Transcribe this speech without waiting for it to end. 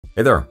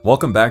Hey there,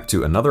 welcome back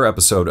to another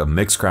episode of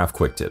Mixcraft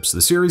Quick Tips,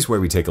 the series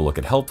where we take a look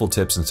at helpful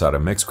tips inside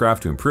of Mixcraft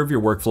to improve your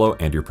workflow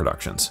and your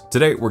productions.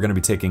 Today, we're going to be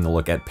taking a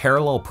look at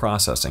parallel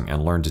processing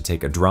and learn to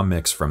take a drum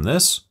mix from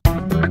this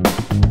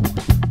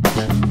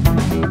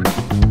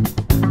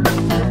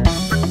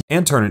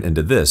and turn it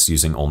into this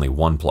using only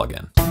one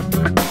plugin.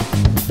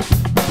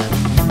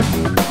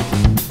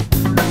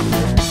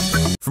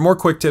 For more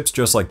quick tips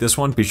just like this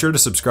one, be sure to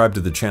subscribe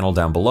to the channel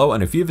down below,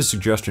 and if you have a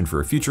suggestion for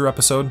a future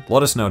episode,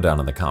 let us know down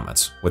in the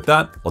comments. With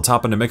that, let's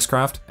hop into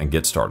Mixcraft and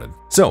get started.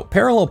 So,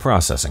 parallel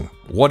processing,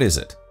 what is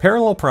it?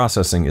 Parallel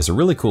processing is a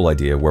really cool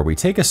idea where we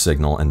take a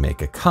signal and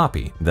make a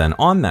copy. Then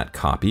on that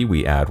copy,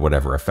 we add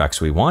whatever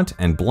effects we want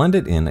and blend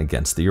it in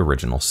against the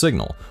original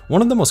signal.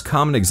 One of the most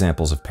common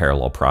examples of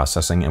parallel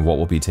processing and what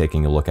we'll be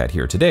taking a look at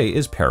here today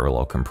is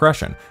parallel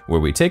compression, where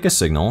we take a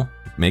signal,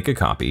 make a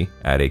copy,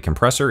 add a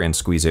compressor and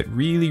squeeze it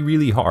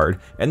really hard,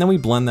 and then we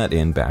blend that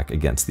in back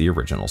against the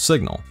original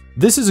signal.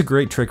 This is a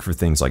great trick for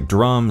things like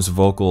drums,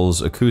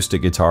 vocals,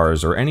 acoustic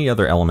guitars, or any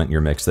other element in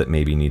your mix that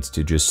maybe needs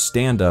to just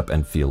stand up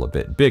and feel a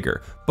bit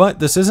bigger. But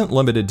this isn't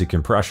limited to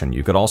compression.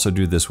 You could also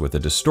do this with a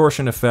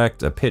distortion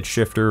effect, a pitch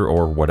shifter,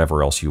 or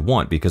whatever else you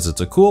want, because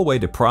it's a cool way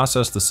to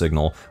process the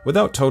signal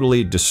without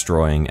totally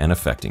destroying and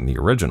affecting the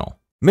original.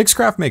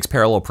 Mixcraft makes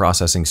parallel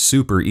processing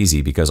super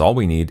easy because all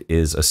we need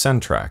is a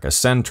send track. A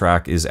send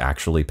track is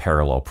actually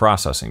parallel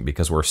processing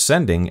because we're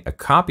sending a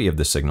copy of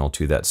the signal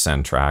to that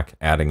send track,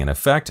 adding an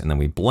effect, and then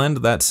we blend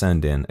that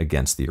send in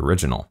against the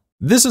original.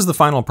 This is the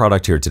final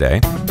product here today.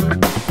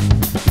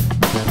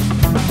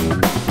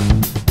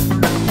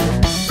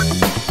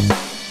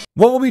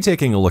 What we'll be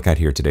taking a look at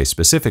here today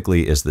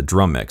specifically is the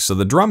drum mix. So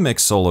the drum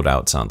mix soloed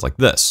out sounds like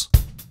this.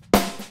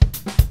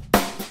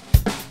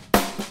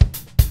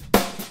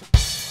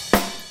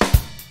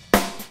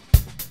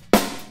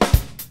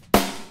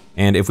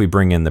 And if we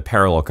bring in the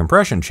parallel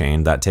compression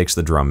chain, that takes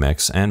the drum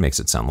mix and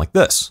makes it sound like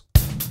this.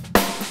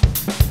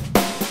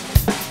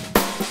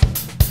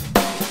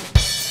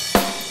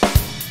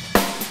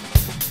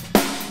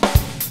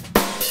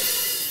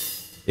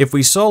 If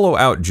we solo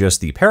out just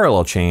the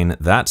parallel chain,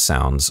 that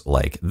sounds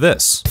like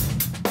this.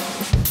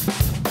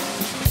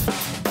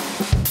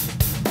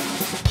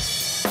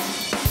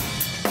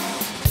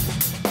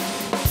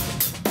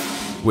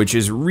 Which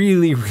is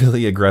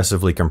really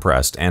aggressively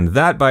compressed, and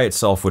that by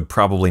itself would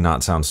probably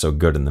not sound so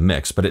good in the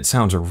mix, but it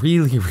sounds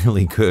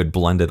really good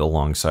blended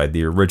alongside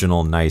the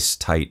original nice,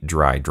 tight,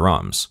 dry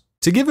drums.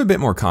 To give a bit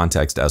more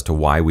context as to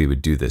why we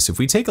would do this, if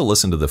we take a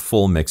listen to the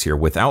full mix here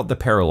without the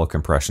parallel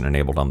compression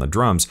enabled on the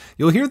drums,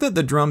 you'll hear that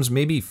the drums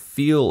maybe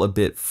feel a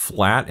bit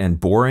flat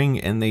and boring,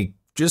 and they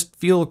just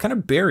feel kind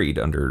of buried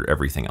under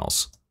everything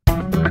else.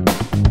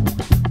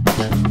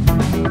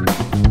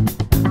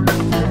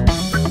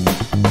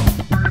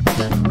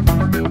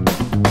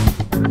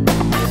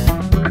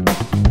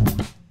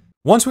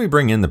 Once we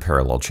bring in the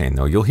parallel chain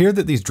though, you'll hear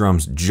that these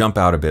drums jump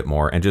out a bit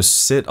more and just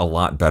sit a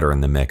lot better in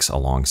the mix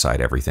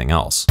alongside everything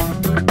else.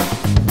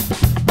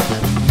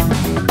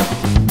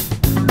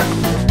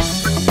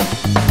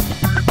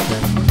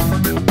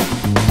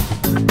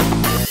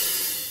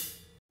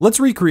 Let's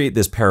recreate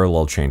this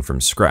parallel chain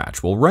from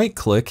scratch. We'll right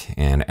click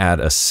and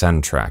add a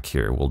send track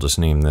here. We'll just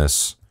name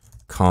this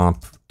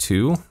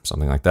comp2,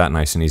 something like that,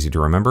 nice and easy to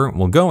remember.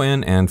 We'll go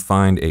in and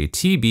find a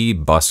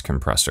TB bus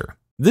compressor.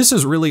 This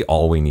is really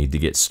all we need to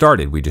get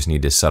started. We just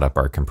need to set up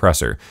our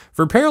compressor.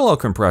 For parallel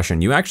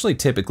compression, you actually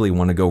typically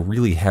want to go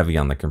really heavy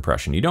on the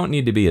compression. You don't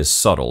need to be as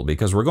subtle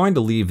because we're going to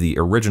leave the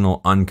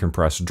original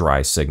uncompressed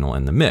dry signal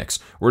in the mix.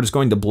 We're just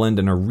going to blend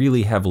in a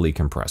really heavily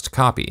compressed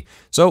copy.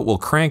 So we'll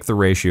crank the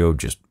ratio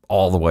just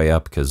all the way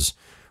up because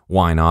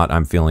why not?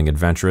 I'm feeling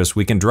adventurous.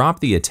 We can drop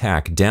the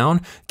attack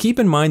down. Keep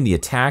in mind the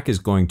attack is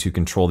going to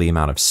control the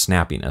amount of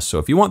snappiness. So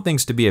if you want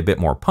things to be a bit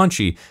more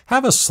punchy,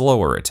 have a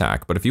slower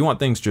attack. But if you want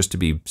things just to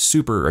be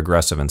super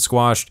aggressive and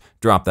squashed,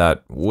 drop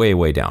that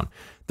way down.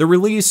 The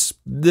release,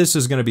 this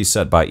is going to be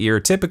set by ear.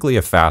 Typically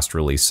a fast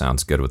release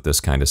sounds good with this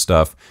kind of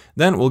stuff.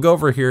 Then we'll go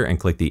over here and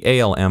click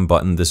the ALM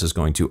button. This is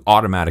going to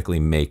automatically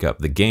make up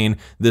the gain.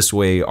 This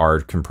way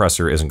our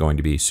compressor isn't going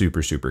to be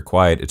super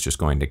quiet. It's just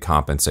going to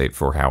compensate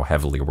for how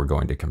heavily we're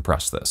going to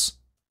compress this.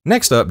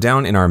 Next up,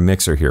 down in our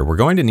mixer here, we're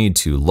going to need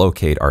to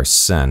locate our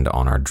send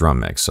on our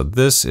drum mix. So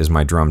this is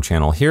my drum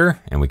channel here,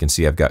 and we can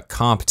see I've got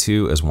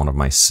comp2 as one of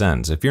my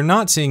sends. If you're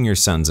not seeing your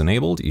sends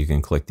enabled, you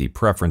can click the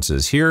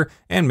preferences here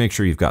and make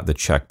sure you've got the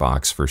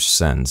checkbox for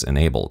sends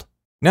enabled.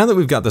 Now that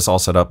we've got this all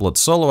set up,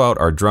 let's solo out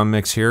our drum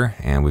mix here,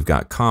 and we've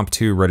got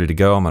comp2 ready to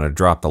go. I'm going to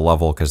drop the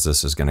level because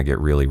this is going to get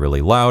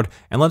really loud,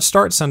 and let's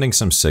start sending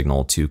some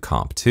signal to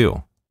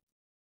comp2.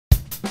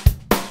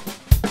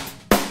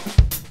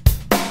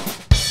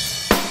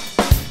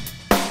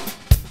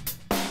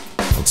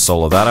 Let's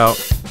solo that out.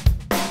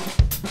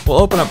 We'll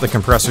open up the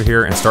compressor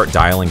here and start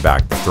dialing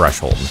back the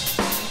threshold.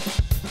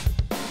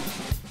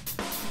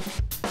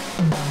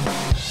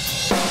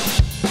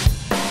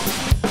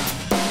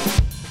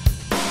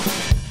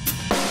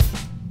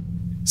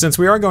 Since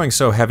we are going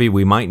so heavy,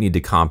 we might need to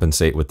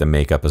compensate with the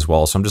makeup as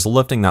well, so I'm just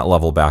lifting that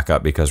level back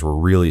up because we're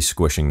really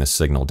squishing the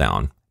signal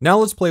down. Now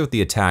let's play with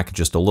the attack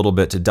just a little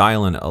bit to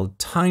dial in a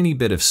tiny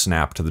bit of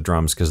snap to the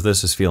drums, because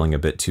this is feeling a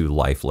bit too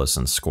lifeless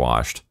and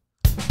squashed.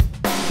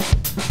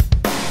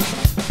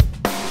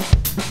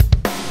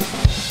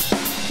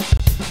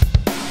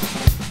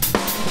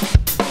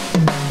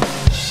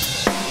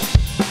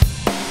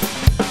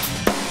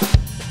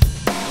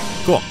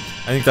 Cool.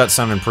 I think that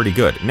sounded pretty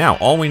good. Now,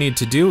 all we need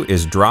to do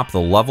is drop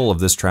the level of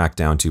this track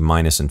down to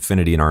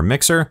 -infinity in our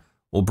mixer.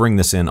 We'll bring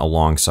this in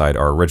alongside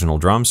our original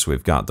drums. So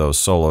we've got those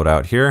soloed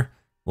out here.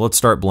 Let's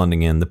start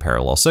blending in the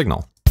parallel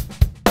signal.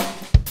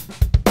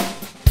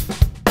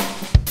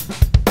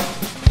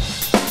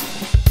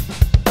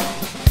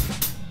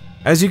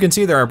 As you can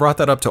see there, I brought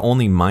that up to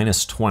only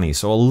 -20,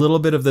 so a little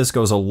bit of this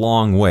goes a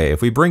long way.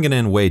 If we bring it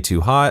in way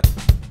too hot,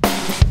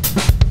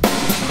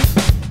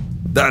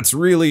 that's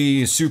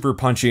really super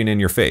punchy and in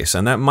your face,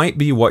 and that might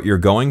be what you're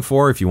going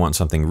for if you want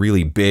something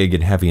really big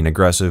and heavy and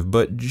aggressive,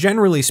 but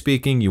generally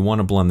speaking, you want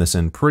to blend this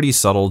in pretty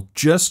subtle,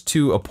 just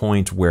to a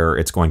point where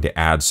it's going to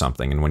add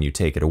something, and when you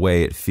take it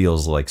away, it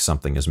feels like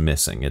something is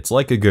missing. It's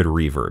like a good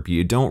reverb.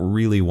 You don't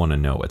really want to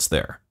know it's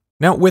there.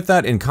 Now, with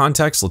that in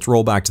context, let's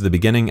roll back to the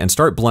beginning and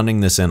start blending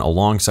this in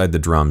alongside the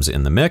drums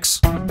in the mix.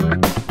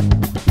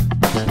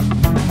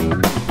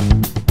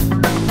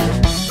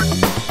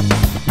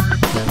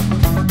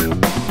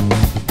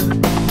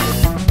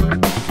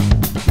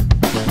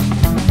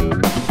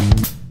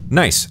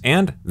 Nice,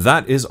 and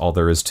that is all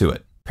there is to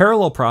it.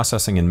 Parallel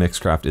processing in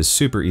Mixcraft is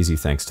super easy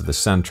thanks to the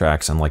send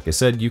tracks, and like I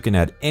said, you can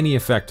add any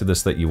effect to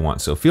this that you want,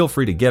 so feel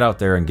free to get out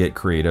there and get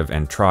creative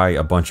and try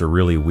a bunch of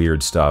really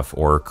weird stuff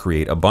or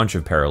create a bunch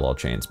of parallel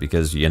chains,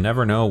 because you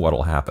never know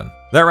what'll happen.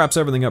 That wraps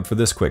everything up for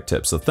this quick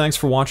tip, so thanks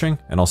for watching,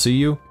 and I'll see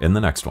you in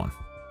the next one.